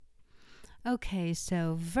Okay,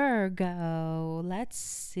 so Virgo, let's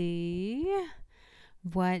see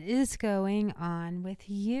what is going on with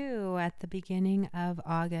you at the beginning of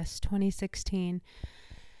August 2016.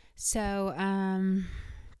 So,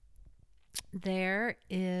 there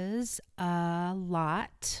is a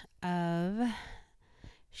lot of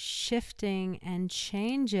shifting and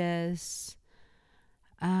changes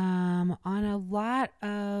on a lot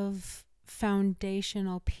of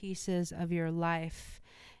foundational pieces of your life,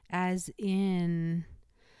 as in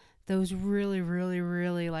those really, really,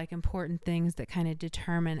 really like important things that kind of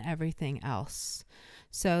determine everything else.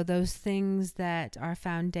 So those things that are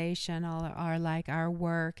foundational are like our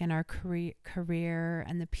work and our career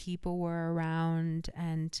and the people we're around,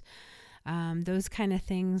 and those kind of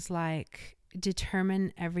things like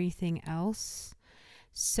determine everything else.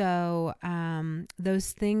 So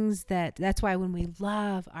those things that's why when we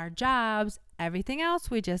love our jobs, everything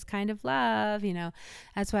else we just kind of love,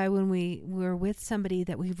 that's why when we're with somebody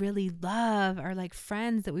that we really love, or like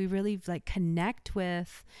friends that we really like connect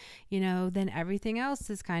with, then everything else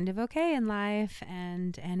is kind of okay in life.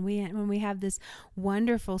 And when we have this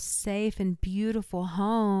wonderful, safe and beautiful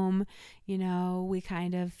home, we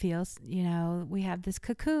kind of feel, we have this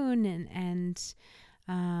cocoon, and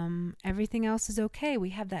everything else is okay. We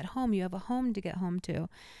have that home. You have a home to get home to.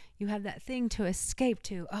 You have that thing to escape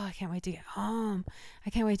to. Oh, I can't wait to get home.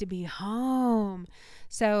 I can't wait to be home.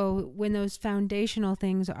 So when those foundational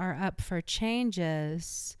things are up for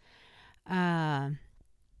changes, you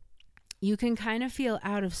can kind of feel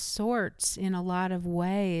out of sorts in a lot of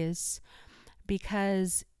ways,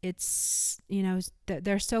 because it's,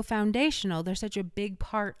 they're so foundational. They're such a big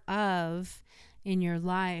part of in your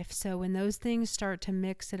life. So when those things start to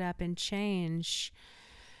mix it up and change,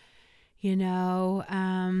 it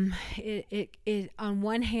on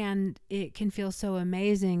one hand it can feel so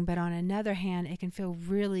amazing, but on another hand it can feel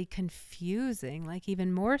really confusing, like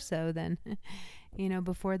even more so than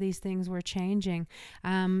before these things were changing,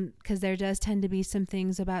 because there does tend to be some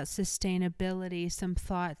things about sustainability, some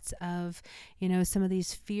thoughts of some of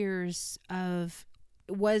these fears of,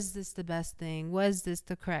 was this the best thing? Was this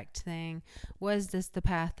the correct thing? Was this the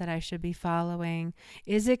path that I should be following?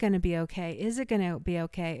 Is it going to be okay? Is it going to be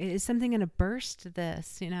okay? Is something going to burst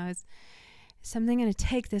this? Is something going to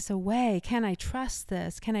take this away? Can I trust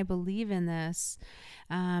this? Can I believe in this?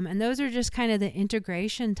 And those are just kind of the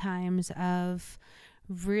integration times of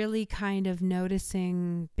really kind of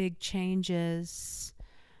noticing big changes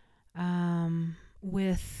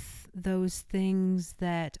with those things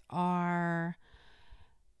that are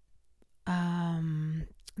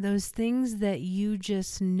those things that you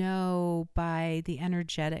just know by the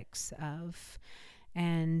energetics of.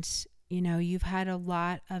 And you've had a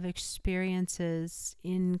lot of experiences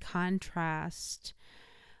in contrast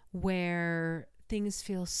where things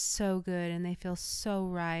feel so good and they feel so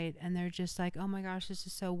right, and they're just like, oh my gosh, this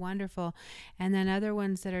is so wonderful. And then other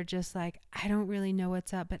ones that are just like, I don't really know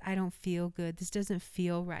what's up, but I don't feel good. This doesn't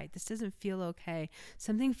feel right. This doesn't feel okay.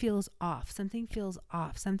 Something feels off. Something feels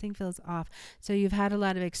off. Something feels off. So you've had a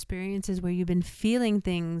lot of experiences where you've been feeling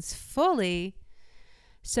things fully,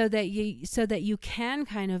 so that you can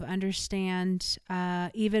kind of understand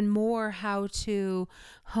even more how to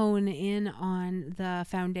hone in on the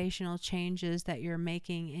foundational changes that you're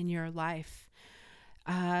making in your life,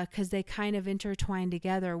 because they kind of intertwine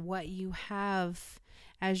together. What you have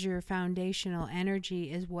as your foundational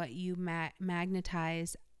energy is what you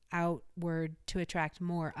magnetize outward to attract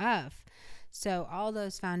more of. So all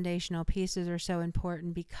those foundational pieces are so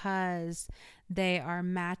important because they are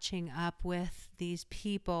matching up with these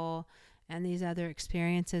people and these other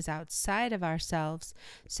experiences outside of ourselves.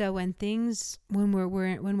 So when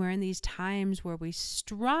we're in these times where we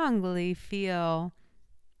strongly feel,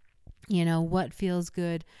 what feels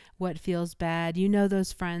good, what feels bad,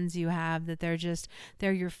 those friends you have that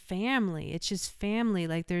they're your family. It's just family.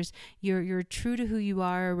 Like you're true to who you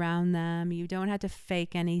are around them. You don't have to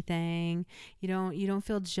fake anything. You don't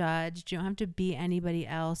feel judged. You don't have to be anybody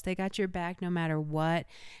else. They got your back no matter what.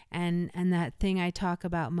 And that thing I talk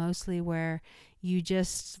about mostly, where you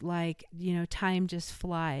just like, time just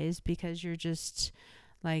flies because you're just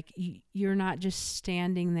like, you're not just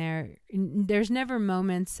standing there. There's never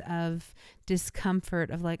moments of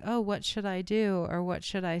discomfort of like, oh, what should I do? Or what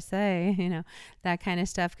should I say? That kind of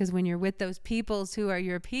stuff. Because when you're with those peoples who are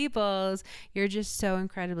your peoples, you're just so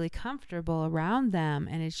incredibly comfortable around them.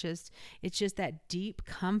 And it's just that deep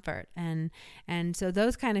comfort. And so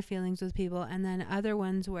those kind of feelings with people. And then other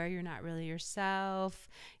ones where you're not really yourself.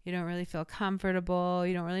 You don't really feel comfortable.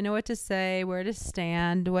 You don't really know what to say, where to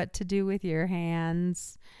stand, what to do with your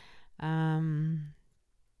hands.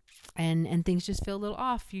 and things just feel a little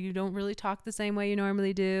off. You don't really talk the same way you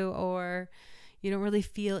normally do, or you don't really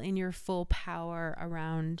feel in your full power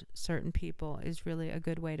around certain people, is really a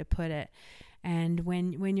good way to put it. And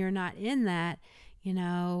when you're not in that,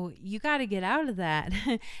 you got to get out of that.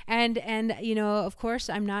 And of course,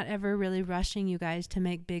 I'm not ever really rushing you guys to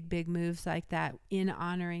make big moves like that in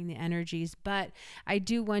honoring the energies, but I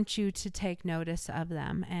do want you to take notice of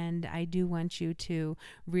them, and I do want you to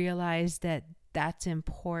realize that that's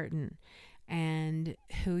important, and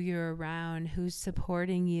who you're around, who's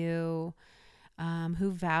supporting you, who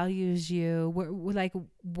values you,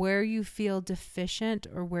 where you feel deficient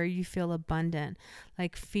or where you feel abundant.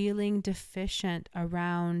 Like, feeling deficient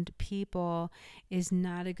around people is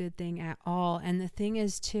not a good thing at all. And the thing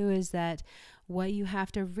is too, is that what you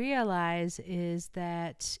have to realize is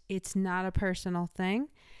that it's not a personal thing,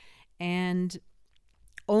 and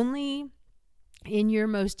only in your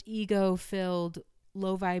most ego-filled,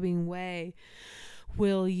 low-vibing way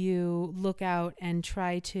will you look out and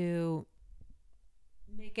try to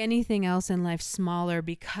make anything else in life smaller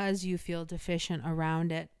because you feel deficient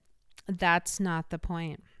around it. That's not the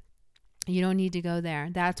point. You don't need to go there.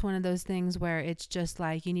 That's one of those things where it's just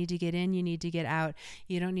like, you need to get in, you need to get out.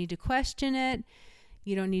 You don't need to question it.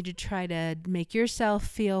 You don't need to try to make yourself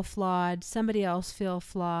feel flawed, somebody else feel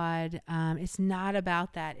flawed. It's not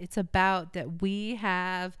about that. It's about that we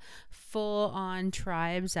have full-on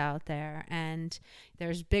tribes out there, and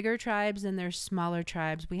there's bigger tribes and there's smaller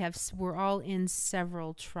tribes. We're all in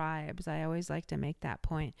several tribes. I always like to make that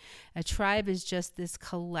point. A tribe is just this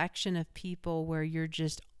collection of people where you're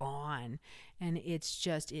just on, and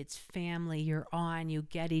it's family. You're on, you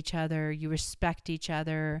get each other, you respect each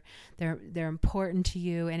other. They're important to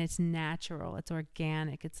you, and it's natural, it's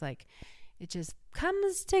organic. It's like it just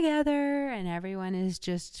comes together, and everyone is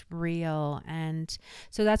just real. And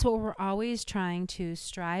so that's what we're always trying to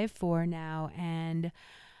strive for now. And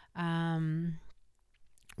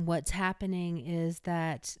what's happening is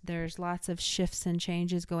that there's lots of shifts and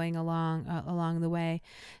changes going along the way,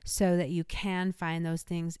 so that you can find those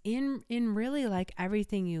things in really like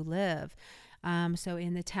everything you live. So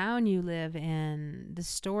in the town you live in, the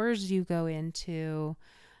stores you go into,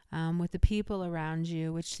 with the people around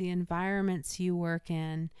you, which the environments you work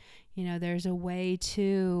in, there's a way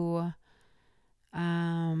to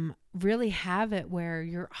really have it where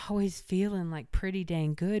you're always feeling like pretty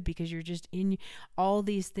dang good, because you're just in all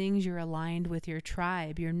these things. You're aligned with your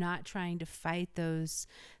tribe. You're not trying to fight those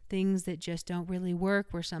things that just don't really work,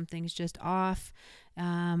 where something's just off.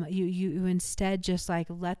 You instead just like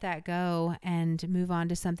let that go and move on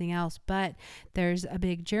to something else. But there's a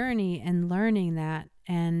big journey in learning that,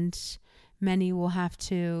 and many will have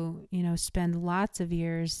to, spend lots of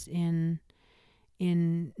years in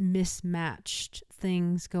mismatched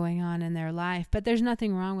things going on in their life. But there's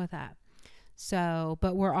nothing wrong with that. So,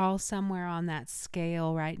 but we're all somewhere on that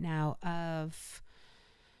scale right now of,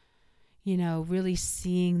 really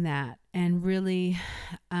seeing that and really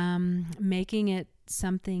making it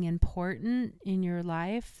something important in your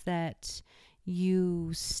life that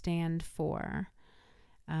you stand for.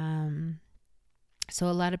 So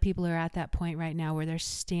a lot of people are at that point right now where they're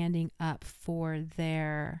standing up for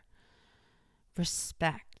their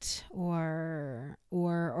respect, or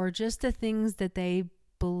just the things that they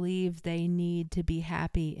believe they need to be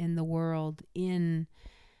happy in the world, in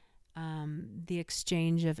the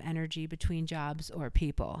exchange of energy between jobs or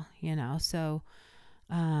people, so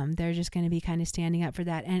they're just going to be kind of standing up for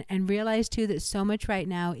that, and realize too that so much right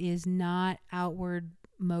now is not outward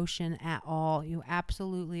motion at all. You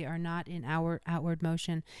absolutely are not in outward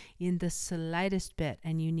motion in the slightest bit,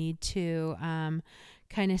 and you need to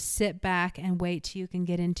kind of sit back and wait till you can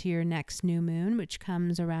get into your next new moon, which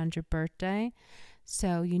comes around your birthday.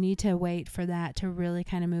 So you need to wait for that to really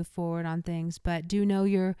kind of move forward on things. But do know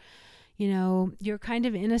you're kind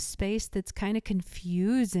of in a space that's kind of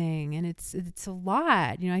confusing, and it's a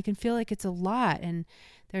lot. I can feel like it's a lot, and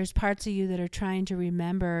there's parts of you that are trying to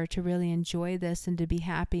remember to really enjoy this and to be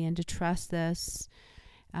happy and to trust this.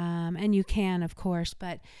 And you can, of course,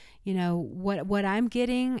 but what I'm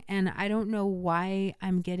getting, and I don't know why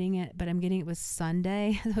I'm getting it, but I'm getting it with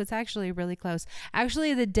Sunday. So it's actually really close.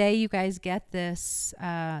 Actually, the day you guys get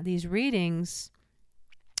these readings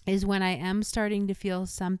is when I am starting to feel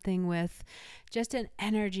something with just an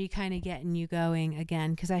energy kind of getting you going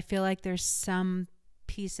again. Because I feel like there's some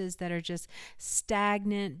pieces that are just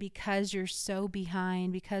stagnant because you're so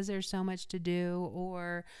behind, because there's so much to do,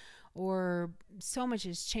 or so much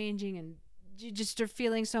is changing, and you just are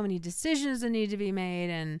feeling so many decisions that need to be made,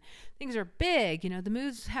 and things are big. The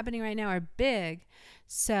moves happening right now are big.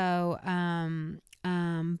 So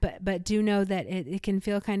But do know that it can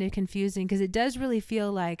feel kind of confusing, because it does really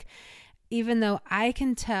feel like, even though I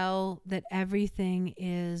can tell that everything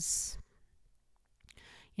is,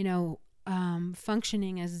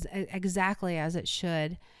 functioning as exactly as it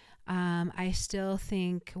should, I still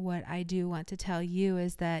think what I do want to tell you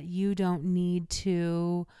is that you don't need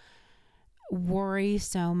to worry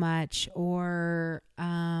so much, or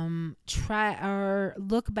try or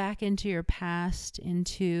look back into your past,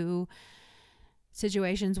 into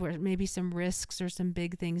situations where maybe some risks or some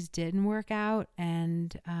big things didn't work out,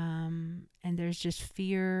 and there's just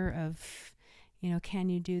fear of, can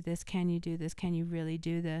you do this? Can you do this? Can you really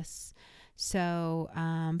do this? So,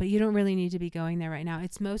 but you don't really need to be going there right now.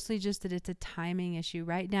 It's mostly just that it's a timing issue.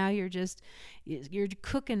 Right now, you're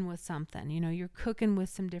cooking with something. You're cooking with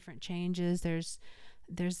some different changes. There's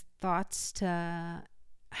thoughts to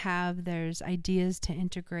have, there's ideas to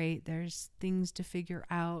integrate, there's things to figure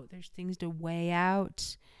out, there's things to weigh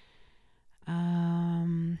out.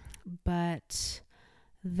 But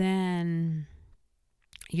then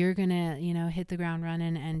you're gonna, hit the ground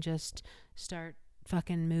running and just start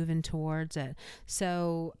fucking moving towards it.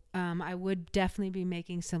 So I would definitely be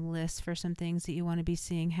making some lists for some things that you want to be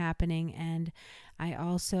seeing happening. And I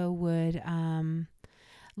also would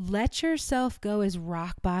let yourself go as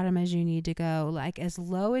rock bottom as you need to go, like as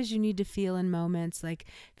low as you need to feel in moments, like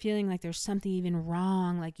feeling like there's something even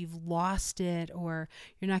wrong, like you've lost it, or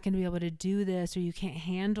you're not going to be able to do this, or you can't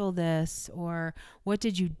handle this, or what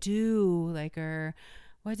did you do, like, or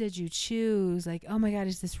what did you choose, like, oh my God,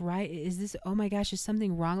 is this right, is this, oh my gosh, is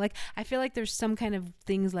something wrong? Like, I feel like there's some kind of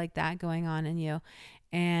things like that going on in you,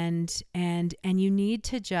 and you need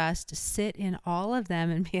to just sit in all of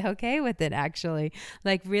them and be okay with it, actually.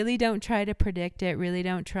 Like, really don't try to predict it, really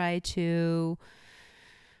don't try to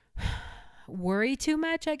worry too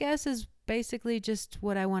much, I guess, is basically just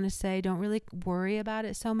what I want to say. Don't really worry about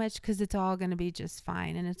it so much, because it's all going to be just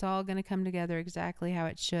fine, and it's all going to come together exactly how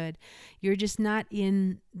it should. You're just not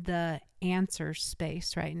in the answer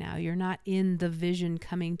space right now. You're not in the vision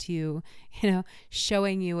coming to you,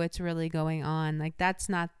 showing you what's really going on. Like, that's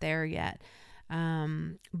not there yet.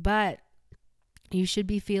 But you should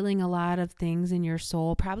be feeling a lot of things in your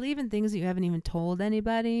soul, probably even things that you haven't even told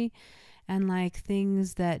anybody, and like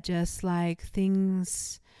things that just like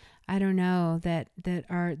things, I don't know, that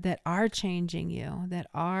are changing you, that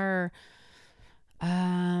are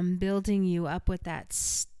building you up with that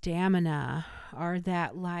stamina, or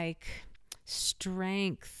that like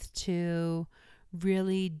strength to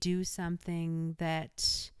really do something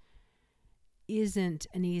that isn't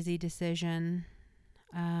an easy decision,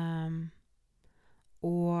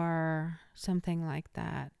 or something like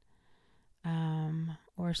that,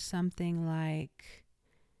 or something like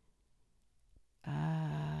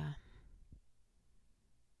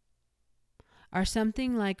or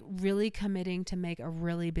something like really committing to make a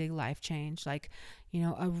really big life change, like,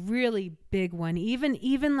 a really big one,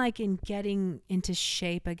 even like in getting into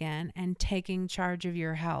shape again and taking charge of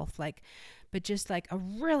your health, like, but just like a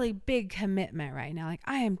really big commitment right now, like,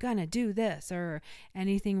 I am gonna do this, or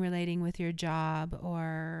anything relating with your job,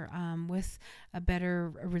 or with a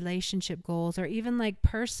better relationship goals, or even like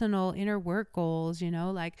personal inner work goals,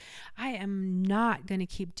 like, I am not gonna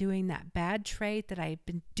keep doing that bad trait that I've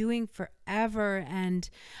been doing forever, and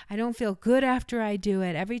I don't feel good after I do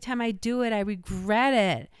it. Every time I do it, I regret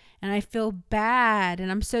it, and I feel bad,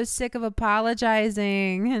 and I'm so sick of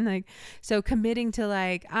apologizing, and like, so committing to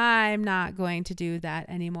like, I'm not going to do that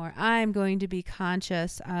anymore. I'm going to be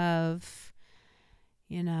conscious of,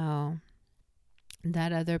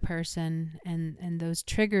 that other person, and those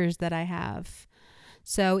triggers that I have.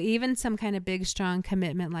 So even some kind of big, strong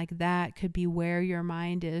commitment like that could be where your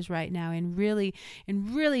mind is right now, and really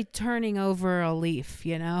turning over a leaf,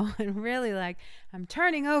 and really like, I'm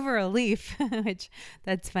turning over a leaf, which,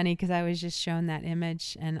 that's funny, because I was just shown that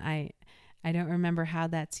image, and I don't remember how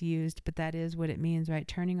that's used, but that is what it means, right?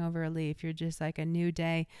 Turning over a leaf. You're just like a new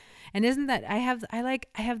day. And isn't that, I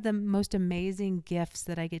have the most amazing gifts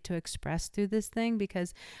that I get to express through this thing,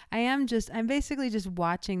 because I'm basically just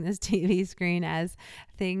watching this TV screen as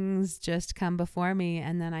things just come before me,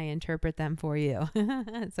 and then I interpret them for you.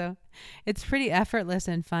 So it's pretty effortless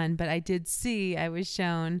and fun, but I was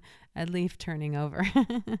shown a leaf turning over.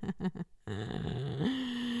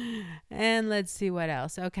 And let's see what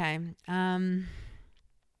else. Okay.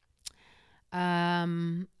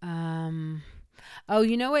 Oh,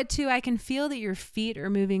 you know what, too? I can feel that your feet are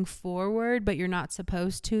moving forward, but you're not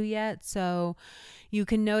supposed to yet. So you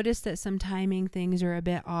can notice that some timing things are a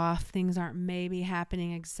bit off. Things aren't maybe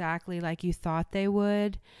happening exactly like you thought they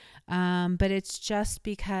would. But it's just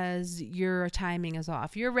because your timing is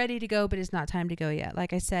off. You're ready to go, but it's not time to go yet.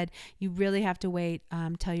 Like I said, you really have to wait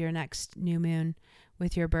till your next new moon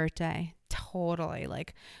with your birthday. Totally.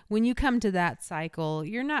 Like when you come to that cycle,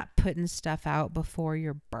 you're not putting stuff out before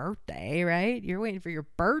your birthday, right? You're waiting for your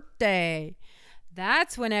birthday.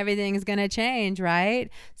 That's when everything's going to change, right?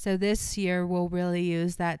 So this year we'll really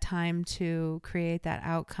use that time to create that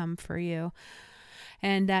outcome for you.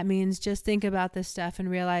 And that means just think about this stuff and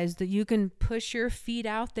realize that you can push your feet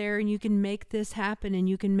out there and you can make this happen and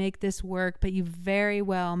you can make this work, but you very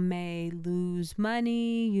well may lose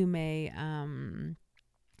money. You may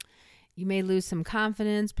lose some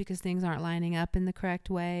confidence because things aren't lining up in the correct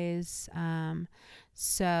ways.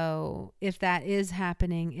 So if that is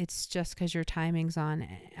happening, it's just because your timing's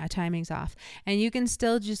off. And you can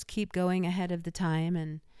still just keep going ahead of the time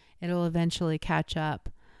and it'll eventually catch up.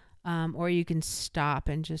 Or you can stop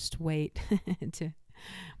and just wait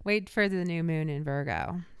for the new moon in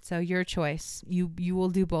Virgo. So your choice. You will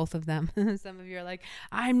do both of them. Some of you are like,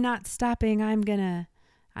 I'm not stopping. I'm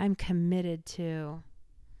committed to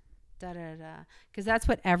da da da. Because that's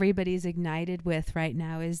what everybody's ignited with right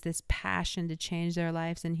now, is this passion to change their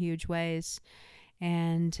lives in huge ways.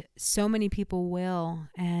 And so many people will.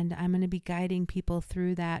 And I'm going to be guiding people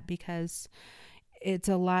through that because it's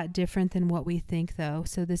a lot different than what we think, though.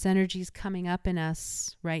 So this energy is coming up in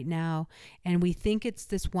us right now, and we think it's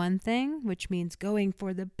this one thing, which means going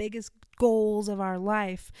for the biggest goals of our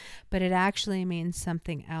life, but it actually means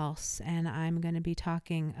something else. And I'm going to be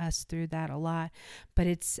talking us through that a lot. But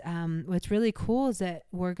it's what's really cool is that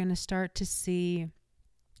we're going to start to see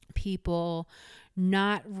people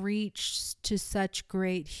not reach to such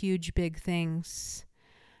great, huge, big things,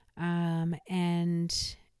 and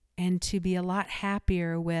to be a lot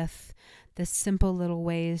happier with the simple little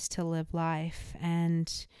ways to live life,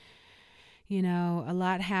 and, you know, a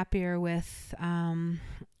lot happier with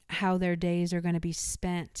how their days are going to be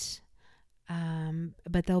spent.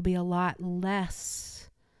 But they'll be a lot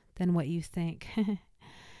less than what you think.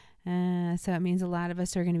 So it means a lot of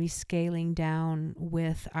us are going to be scaling down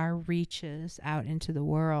with our reaches out into the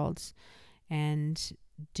world and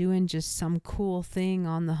doing just some cool thing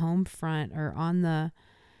on the home front or on the,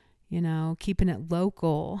 keeping it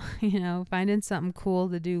local, finding something cool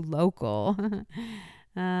to do local.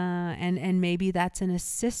 And maybe that's an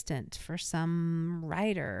assistant for some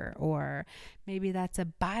writer, or maybe that's a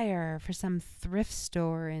buyer for some thrift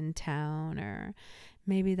store in town, or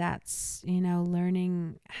maybe that's,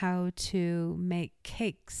 learning how to make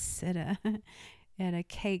cakes at a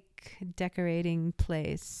cake decorating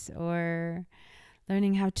place, or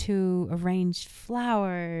learning how to arrange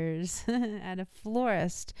flowers at a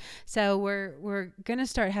florist. So we're going to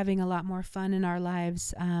start having a lot more fun in our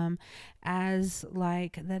lives as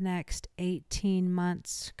like the next 18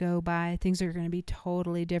 months go by. Things are going to be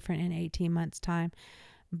totally different in 18 months time.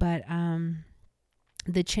 But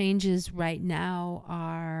the changes right now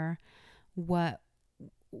are what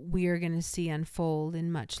we are going to see unfold in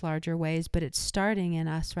much larger ways, but it's starting in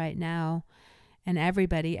us right now. And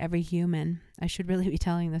everybody, every human, I should really be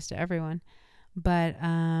telling this to everyone, but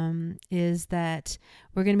is that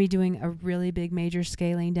we're going to be doing a really big major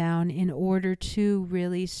scaling down in order to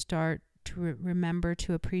really start to remember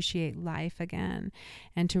to appreciate life again,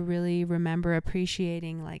 and to really remember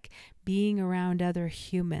appreciating like being around other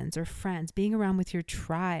humans or friends, being around with your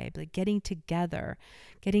tribe, like getting together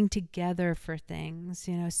for things,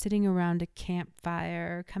 sitting around a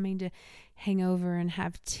campfire, coming to hang over and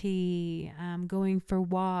have tea, going for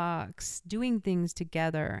walks, doing things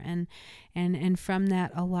together. And from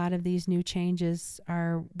that, a lot of these new changes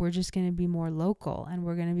we're just going to be more local, and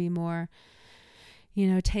we're going to be more,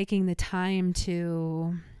 taking the time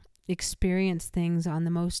to experience things on the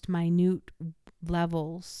most minute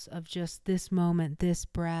levels of just this moment, this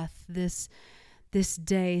breath, this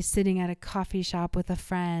day, sitting at a coffee shop with a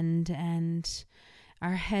friend, and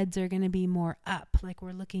our heads are going to be more up, like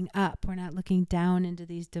we're looking up. We're not looking down into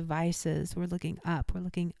these devices. We're looking up.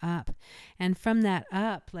 And from that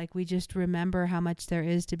up, like we just remember how much there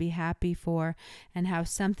is to be happy for, and how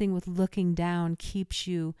something with looking down keeps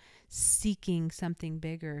you seeking something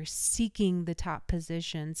bigger, seeking the top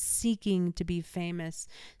position, seeking to be famous,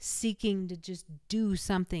 seeking to just do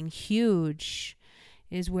something huge,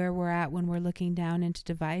 is where we're at when we're looking down into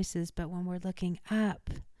devices. But when we're looking up,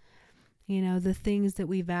 the things that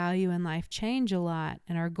we value in life change a lot,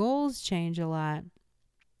 and our goals change a lot.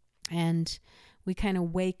 And we kind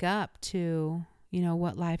of wake up to,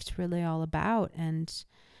 what life's really all about. And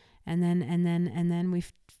then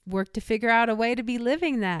we've worked to figure out a way to be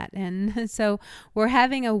living that. And so we're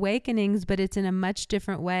having awakenings, but it's in a much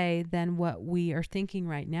different way than what we are thinking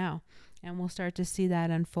right now. And we'll start to see that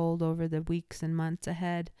unfold over the weeks and months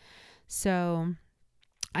ahead. So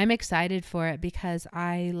I'm excited for it because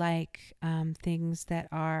I like things that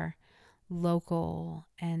are local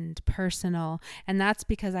and personal. And that's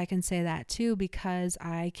because I can say that too, because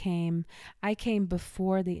I came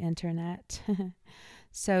before the internet.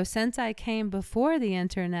 So since I came before the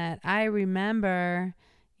internet, I remember,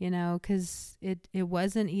 because it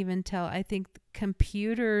wasn't even till I think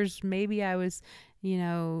computers, maybe I was,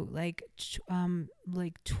 like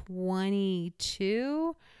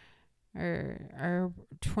 22 or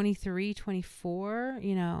 23, 24,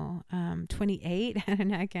 28. I don't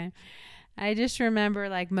know. I just remember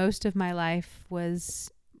like most of my life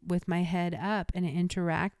was with my head up and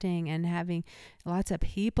interacting and having lots of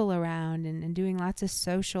people around and doing lots of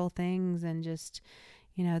social things and just,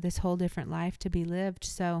 this whole different life to be lived.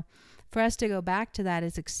 So for us to go back to that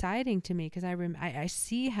is exciting to me because I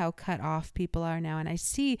see how cut off people are now, and I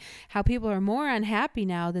see how people are more unhappy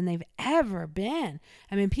now than they've ever been.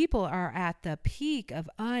 I mean, people are at the peak of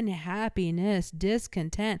unhappiness,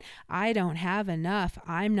 discontent. I don't have enough.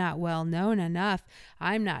 I'm not well known enough.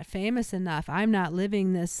 I'm not famous enough. I'm not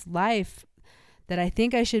living this life that I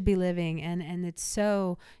think I should be living. And it's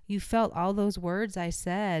so, you felt all those words I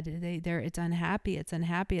said, it's unhappy,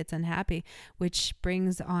 which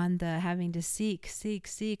brings on the having to seek.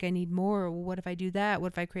 I need more. Well, what if I do that?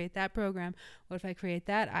 What if I create that program? What if I create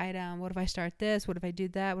that item? What if I start this? What if I do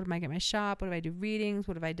that? What if I get my shop? What if I do readings?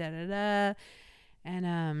 What if I da-da-da?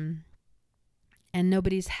 And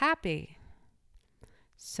nobody's happy.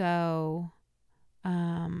 So,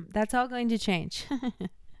 that's all going to change.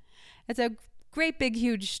 It's a great big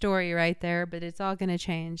huge story right there, but it's all going to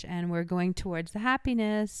change, and we're going towards the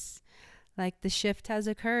happiness. Like the shift has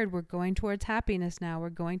occurred. We're going towards happiness now.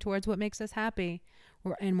 We're going towards what makes us happy.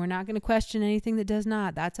 We're not going to question anything that does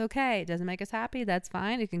not. That's okay. It doesn't make us happy. That's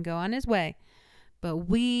fine. It can go on its way. But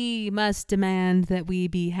we must demand that we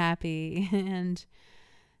be happy and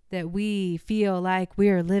that we feel like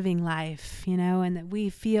we're living life, and that we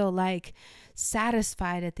feel like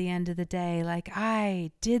satisfied at the end of the day, like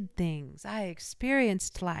I did things, I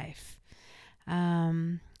experienced life.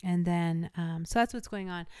 So that's what's going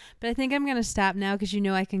on. But I think I'm going to stop now because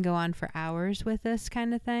I can go on for hours with this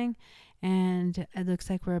kind of thing. And it looks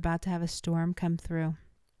like we're about to have a storm come through.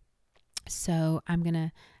 So I'm going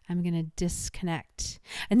to disconnect.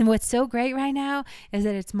 And then what's so great right now is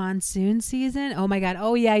that it's monsoon season. Oh my God.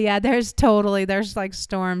 Oh yeah. There's like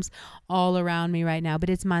storms all around me right now, but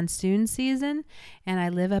it's monsoon season. And I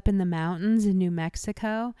live up in the mountains in New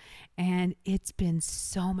Mexico, and it's been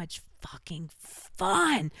so much fucking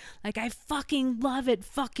fun. Like I fucking love it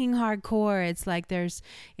fucking hardcore. It's like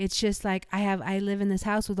it's just like I live in this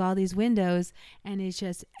house with all these windows, and it's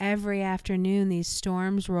just every afternoon these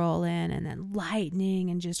storms roll in, and then lightning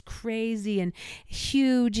and just crazy and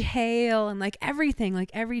huge hail and like everything.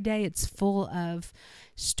 Like every day it's full of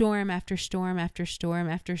storm after storm after storm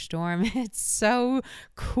after storm. It's so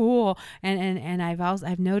cool. And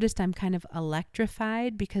I've noticed I'm kind of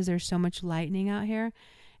electrified because there's so much lightning out here.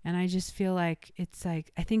 And I just feel like it's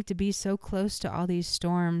like, I think to be so close to all these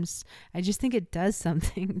storms, I just think it does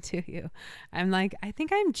something to you. I'm like, I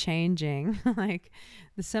think I'm changing. Like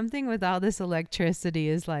something with all this electricity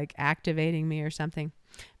is like activating me or something.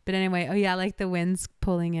 But anyway, oh yeah, like the wind's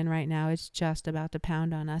pulling in right now. It's just about to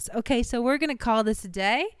pound on us. Okay, so we're going to call this a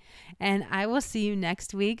day, and I will see you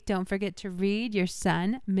next week. Don't forget to read your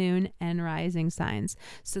sun, moon, and rising signs.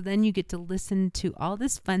 So then you get to listen to all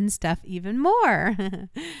this fun stuff even more.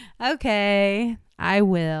 Okay, I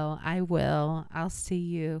will. I'll see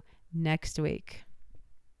you next week.